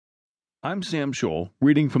I'm Sam Scholl,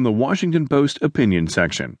 reading from the Washington Post opinion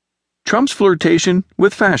section. Trump's Flirtation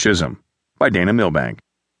with Fascism by Dana Milbank.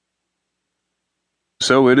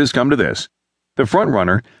 So it has come to this. The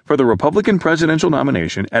frontrunner for the Republican presidential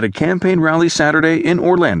nomination at a campaign rally Saturday in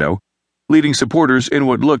Orlando, leading supporters in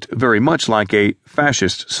what looked very much like a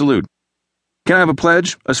fascist salute. "Can I have a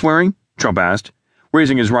pledge, a swearing?" Trump asked,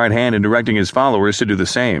 raising his right hand and directing his followers to do the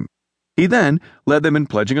same. He then led them in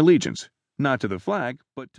pledging allegiance, not to the flag, but to